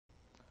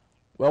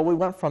Well, we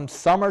went from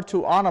summer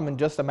to autumn in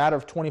just a matter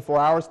of 24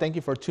 hours. Thank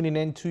you for tuning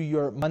in to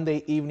your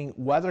Monday evening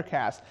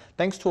weathercast.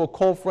 Thanks to a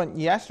cold front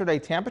yesterday,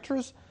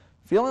 temperatures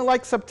feeling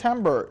like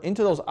September,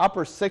 into those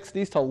upper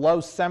 60s to low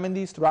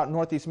 70s throughout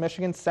northeast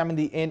Michigan,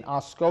 70 in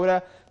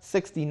Oscoda,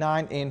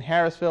 69 in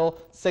Harrisville,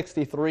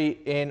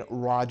 63 in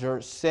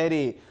Rogers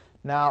City.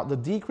 Now, the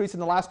decrease in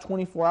the last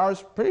 24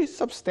 hours, pretty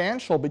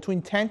substantial,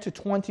 between 10 to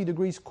 20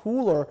 degrees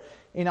cooler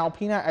in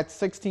Alpena at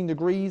 16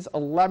 degrees,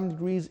 11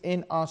 degrees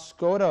in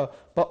Oscoda,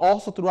 but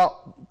also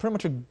throughout pretty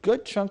much a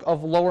good chunk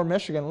of lower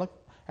Michigan. Look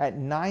at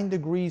 9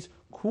 degrees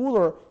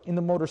cooler in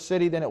the Motor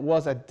City than it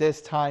was at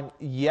this time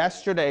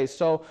yesterday.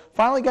 So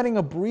finally getting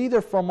a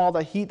breather from all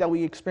the heat that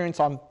we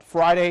experienced on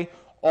Friday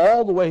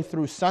all the way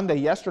through Sunday.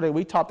 Yesterday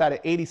we topped out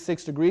at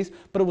 86 degrees,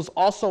 but it was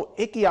also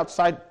icky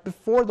outside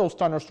before those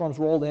thunderstorms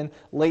rolled in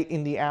late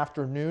in the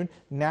afternoon.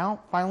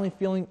 Now finally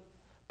feeling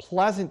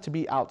pleasant to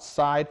be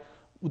outside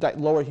with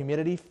that lower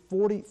humidity.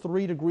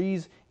 43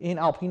 degrees in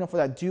Alpena for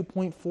that dew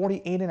point,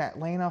 48 in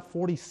Atlanta,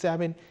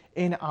 47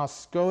 in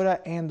Oscoda,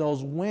 and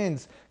those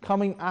winds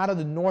coming out of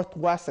the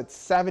northwest at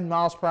 7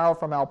 miles per hour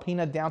from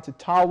Alpena down to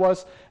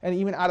Tawas, and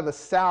even out of the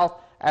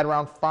south at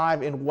around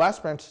 5 in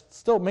West Branch,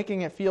 still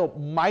making it feel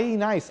mighty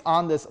nice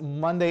on this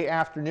Monday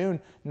afternoon,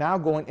 now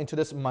going into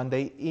this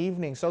Monday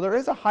evening. So there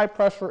is a high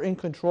pressure in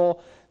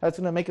control that's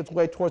going to make its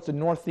way towards the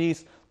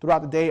northeast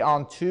throughout the day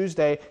on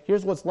Tuesday.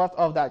 Here's what's left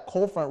of that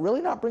cold front,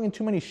 really not bringing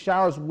too many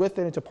showers with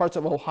it into parts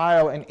of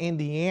Ohio and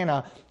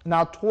Indiana.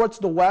 Now towards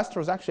the west,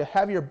 there's actually a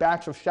heavier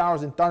batch of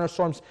showers and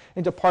thunderstorms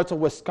into parts of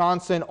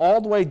Wisconsin, all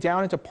the way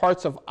down into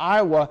parts of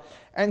Iowa.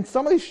 And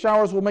some of these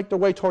showers will make their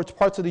way towards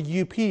parts of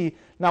the UP.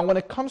 Now, when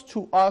it comes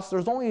to us,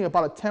 there's only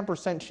about a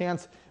 10%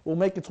 chance it will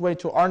make its way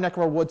to our neck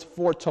of the woods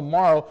for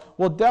tomorrow.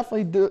 We'll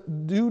definitely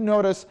do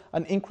notice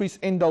an increase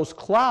in those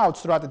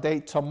clouds throughout the day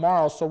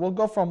tomorrow. So we'll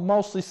go from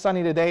mostly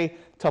sunny today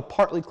to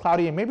partly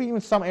cloudy, and maybe even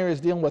some areas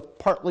dealing with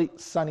partly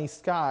sunny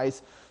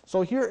skies.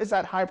 So here is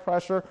that high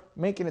pressure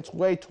making its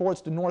way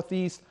towards the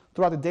northeast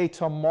throughout the day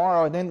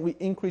tomorrow, and then we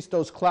increase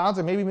those clouds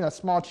and maybe even a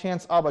small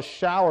chance of a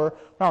shower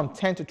around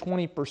 10 to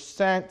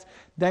 20%.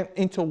 Then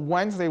into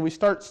Wednesday, we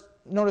start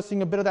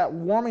noticing a bit of that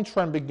warming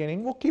trend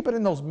beginning. We'll keep it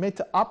in those mid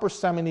to upper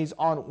 70s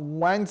on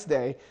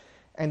Wednesday.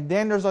 And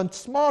then there's a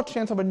small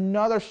chance of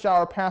another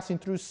shower passing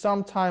through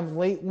sometime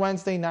late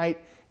Wednesday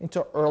night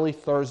into early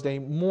Thursday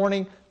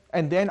morning.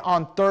 And then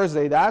on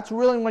Thursday, that's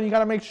really when you got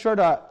to make sure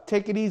to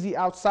take it easy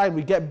outside.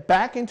 We get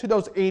back into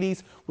those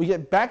 80s. We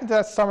get back into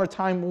that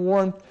summertime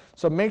warmth.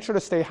 So make sure to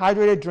stay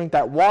hydrated, drink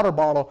that water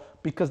bottle,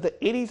 because the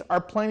 80s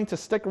are planning to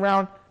stick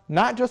around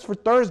not just for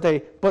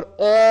Thursday, but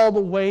all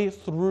the way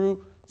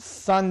through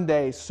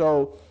Sunday.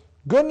 So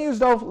good news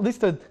though, at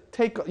least to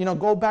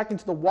go back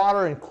into the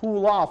water and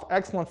cool off.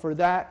 Excellent for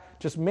that.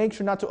 Just make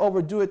sure not to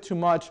overdo it too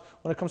much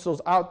when it comes to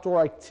those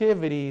outdoor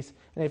activities.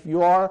 And if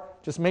you are,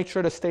 just make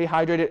sure to stay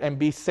hydrated and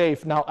be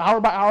safe. Now, hour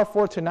by hour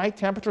for tonight,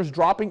 temperatures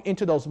dropping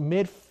into those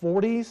mid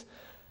 40s,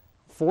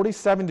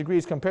 47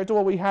 degrees compared to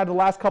what we had the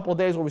last couple of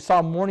days where we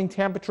saw morning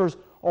temperatures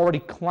already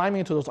climbing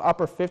into those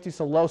upper 50s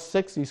to low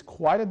 60s.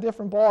 Quite a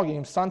different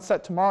ballgame.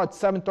 Sunset tomorrow at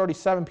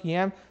 7:37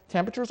 p.m.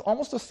 Temperatures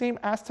almost the same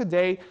as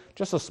today,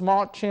 just a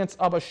small chance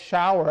of a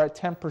shower at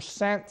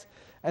 10%.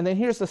 And then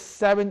here's the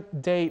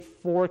 7-day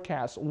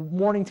forecast.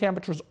 Morning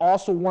temperatures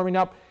also warming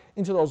up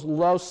into those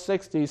low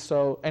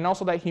 60s. And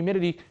also that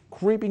humidity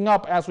creeping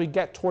up as we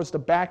get towards the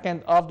back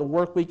end of the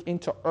work week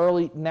into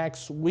early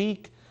next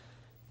week.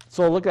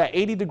 So look at that,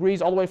 80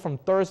 degrees all the way from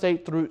Thursday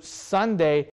through Sunday.